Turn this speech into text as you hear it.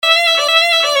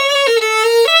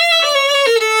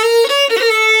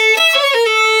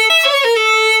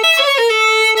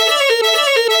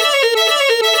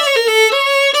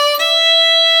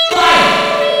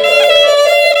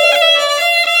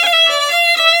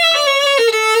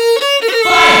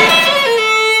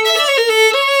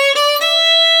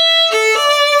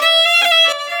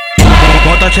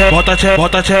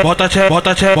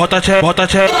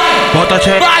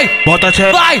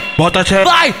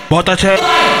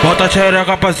Bota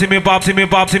xereca pra cima e papo, cima e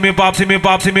papo, cima e papo, cima e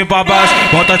papo, cima e pra baixo.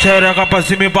 Bota xereca pra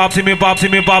cima e papo, cima e papo,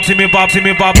 cima e papo, cima e papo, cima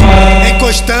e pra baixo.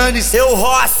 Encostando, eu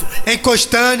roço,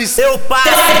 encostando, eu passo.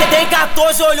 Tem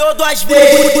 14, olhou 2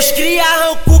 vezes, os cria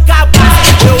arrancou o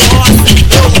cabaço. Eu roço,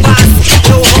 eu passo,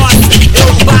 eu roço, eu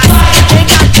passo. Tem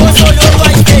 14, olhou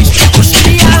 2 vezes, os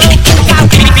cria arrancou o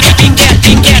cabaço.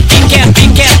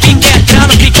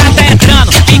 Entrando,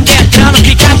 fica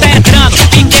entrando,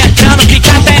 entrando,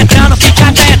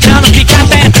 fica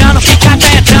entrando,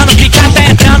 entrando, fica entrando,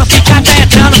 entrando, fica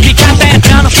entrando,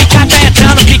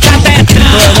 entrando, fica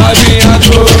entrando, Ô novinha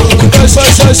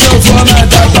eu só vou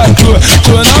mandar pra tu.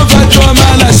 Tu não vai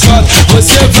tomar na chota,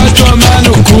 você vai tomar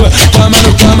no cu. Toma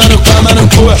no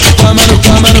cu,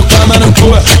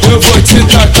 eu vou te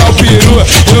tacar o peru,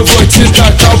 eu vou te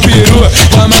tacar o peru.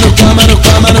 Toma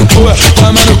no cu,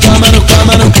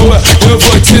 eu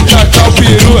vou te tacar o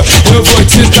peru, eu vou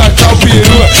te tacar o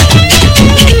peru.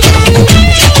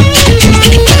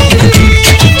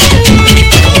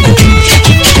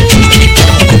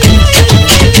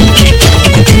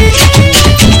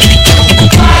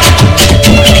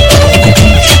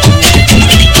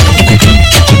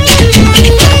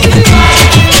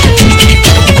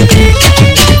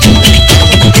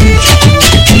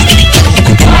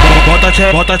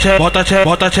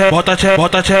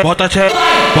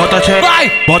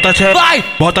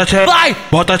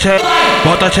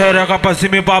 Bota xereca pra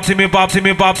cima e papo, cima e papo, cima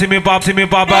e papo, cima e papo, cima e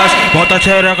pra baixo. Bota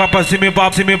xereca pra cima e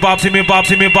papo, cima e papo, cima e papo,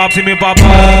 cima e papo, cima e pra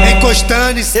baixo.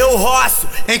 encostando, eu roço,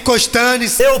 encostando,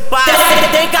 eu passo.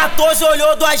 Tem 14,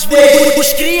 olhou 2 vezes,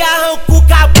 os cria arrancou o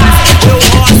cabaço. Eu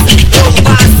roço, eu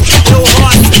passo, eu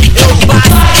roço, eu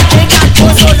passo. Tem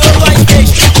 14, olhou 2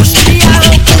 vezes, os cria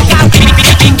arrancou o cabaço.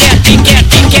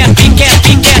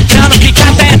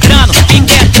 Entrando,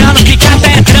 fica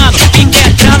entrando,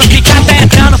 entrando, fica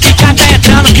entrando,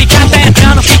 entrando,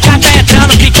 fica entrando,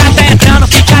 entrando, fica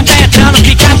entrando,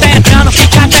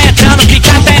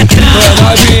 Ô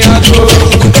novinha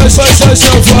eu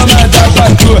só vou mandar pra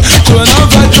tu. Tu não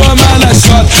vai tomar na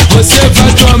chota, você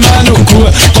vai tomar no cu.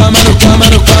 Toma no cu,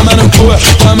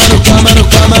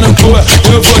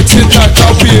 eu vou te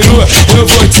tacar o peru, eu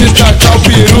vou te tacar o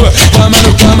peru. Toma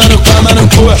no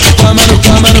cu,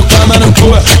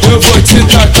 eu vou te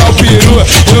tacar o peru,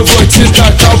 eu vou te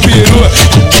tacar o peru.